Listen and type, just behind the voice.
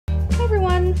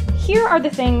here are the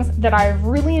things that I've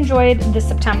really enjoyed this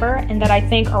September and that I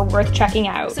think are worth checking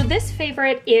out. So this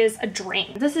favorite is a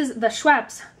drink. This is the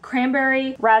Schweppes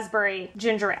Cranberry Raspberry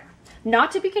Ginger Ale.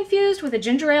 Not to be confused with a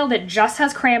ginger ale that just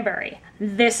has cranberry.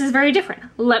 This is very different.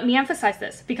 Let me emphasize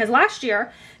this, because last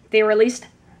year they released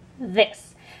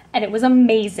this and it was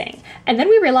amazing. And then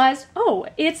we realized, oh,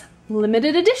 it's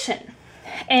limited edition.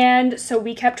 And so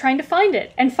we kept trying to find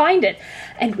it,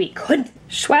 and we couldn't.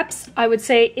 Schweppes, I would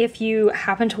say if you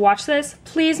happen to watch this,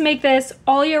 please make this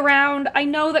all year round. I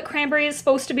know that cranberry is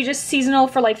supposed to be just seasonal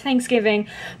for like Thanksgiving,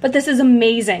 but this is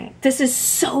amazing. This is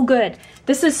so good.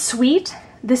 This is sweet.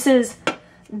 This is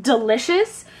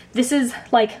delicious. This is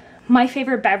like my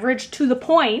favorite beverage, to the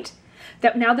point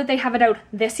that now that they have it out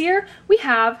this year, we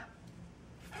have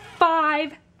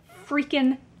 5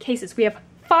 freaking cases. We have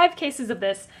 5 cases of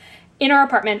this in our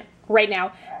apartment right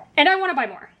now, and I want to buy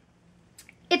more.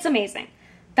 It's amazing.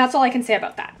 That's all I can say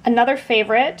about that. Another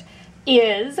favorite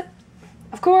is,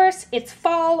 of course, it's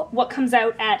fall. What comes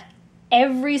out at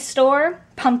every store?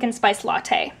 Pumpkin spice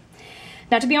latte.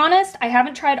 Now, to be honest, I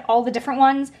haven't tried all the different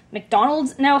ones.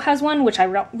 McDonald's now has one, which I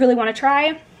really want to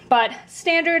try, but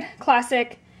standard,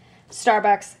 classic,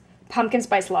 Starbucks, pumpkin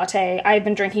spice latte. I've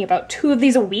been drinking about 2 of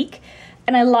these a week,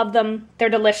 and I love them. They're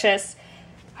delicious.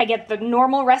 I get the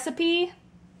normal recipe.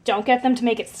 Don't get them to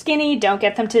make it skinny. Don't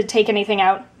get them to take anything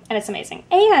out, and it's amazing.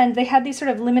 And they had these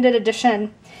sort of limited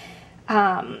edition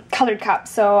colored cups,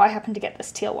 so I happened to get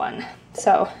this teal one.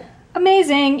 So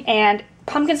amazing. And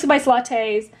pumpkin spice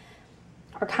lattes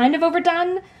are kind of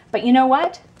overdone, but you know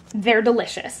what? They're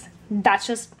delicious. That's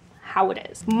just how it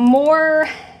is. More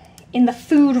in the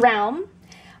food realm,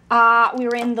 we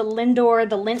were in the Lindor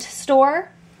Lindt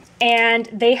store, and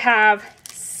they have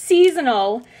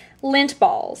seasonal Lindt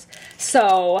balls.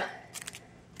 So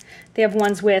they have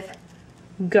ones with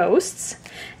ghosts,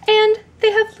 and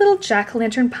they have little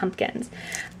jack-o'-lantern pumpkins.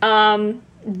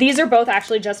 These are both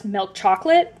actually just milk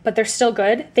chocolate, but they're still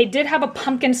good. They did have a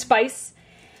pumpkin spice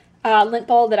Lindt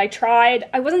ball that I tried.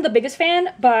 I wasn't the biggest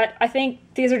fan, but I think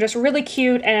these are just really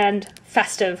cute and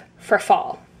festive for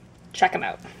fall. Check them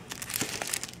out.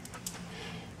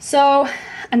 So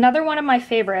another one of my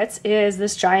favorites is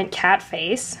this giant cat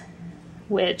face,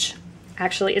 which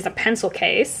actually is a pencil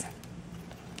case.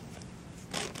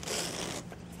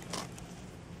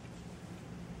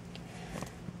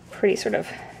 Pretty sort of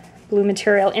blue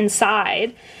material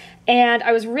inside. And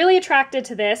I was really attracted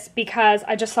to this because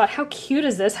I just thought, how cute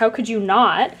is this? How could you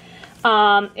not?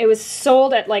 It was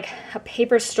sold at like a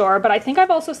paper store, but I think I've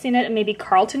also seen it in maybe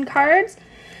Carlton cards.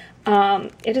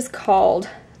 It is called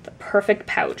the Perfect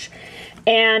Pouch.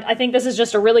 And I think this is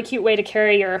just a really cute way to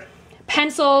carry your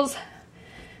pencils,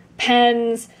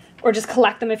 pens, or just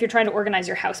collect them if you're trying to organize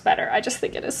your house better. I just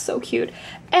think it is so cute.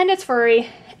 And it's furry,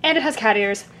 and it has cat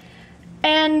ears,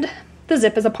 and the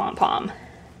zip is a pom-pom.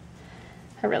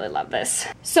 I really love this.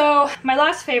 So my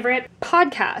last favorite,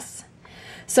 podcasts.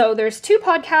 So there's 2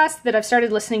 podcasts that I've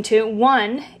started listening to.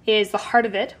 One is The Heart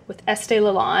of It with Estée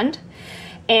Lalonde,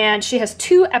 and she has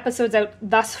 2 episodes out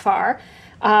thus far.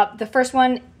 The first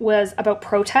one was about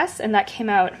protests, and that came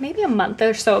out maybe a month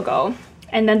or so ago.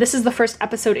 And then this is the first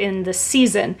episode in the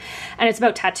season, and it's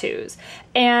about tattoos.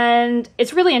 And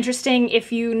it's really interesting.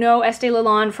 If you know Estée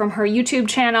Lalonde from her YouTube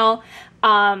channel,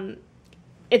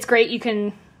 it's great. You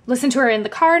can listen to her in the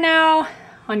car now,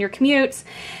 on your commutes,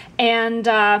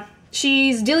 and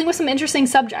she's dealing with some interesting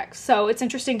subjects. So it's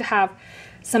interesting to have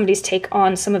somebody's take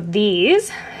on some of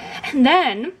these. And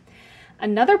then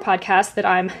another podcast that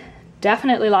I'm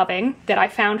definitely loving, that I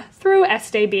found through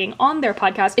Estée being on their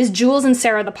podcast, is Jules and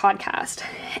Sarah the podcast.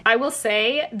 I will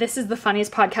say this is the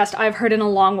funniest podcast I've heard in a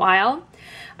long while.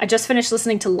 I just finished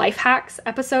listening to Life Hacks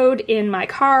episode in my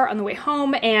car on the way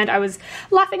home, and I was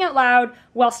laughing out loud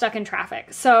while stuck in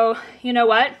traffic. So you know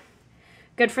what?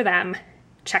 Good for them.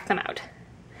 Check them out.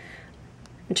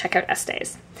 And check out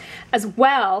Estée's. As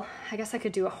well, I guess I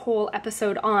could do a whole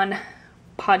episode on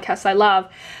podcasts I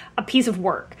love, A Piece of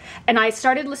Work. And I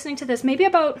started listening to this maybe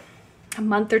about a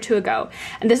month or 2 ago.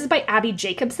 And this is by Abby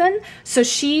Jacobson. So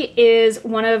she is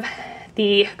one of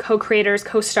the co-creators,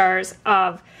 co-stars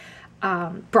of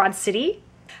Broad City.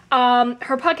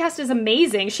 Her podcast is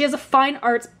amazing. She has a fine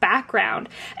arts background.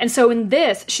 And so in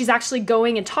this, she's actually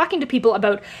going and talking to people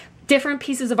about different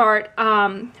pieces of art,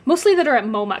 mostly that are at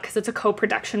MoMA, because it's a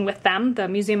co-production with them, the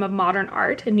Museum of Modern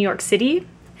Art in New York City.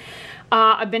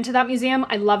 I've been to that museum.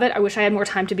 I love it. I wish I had more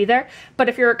time to be there. But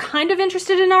if you're kind of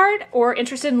interested in art or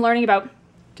interested in learning about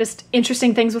just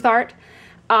interesting things with art,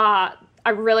 I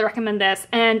really recommend this.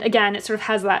 And again, it sort of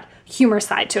has that humor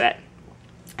side to it.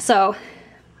 So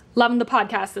Loving the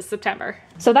podcast this September.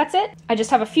 So that's it. I just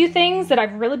have a few things that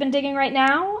I've really been digging right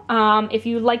now. If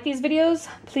you like these videos,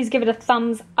 please give it a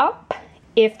thumbs up.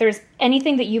 If there's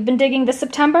anything that you've been digging this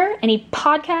September, any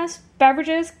podcasts,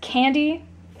 beverages, candy,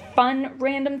 fun,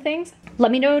 random things,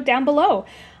 let me know down below.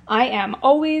 I am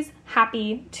always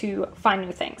happy to find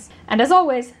new things. And as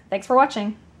always, thanks for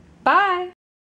watching. Bye!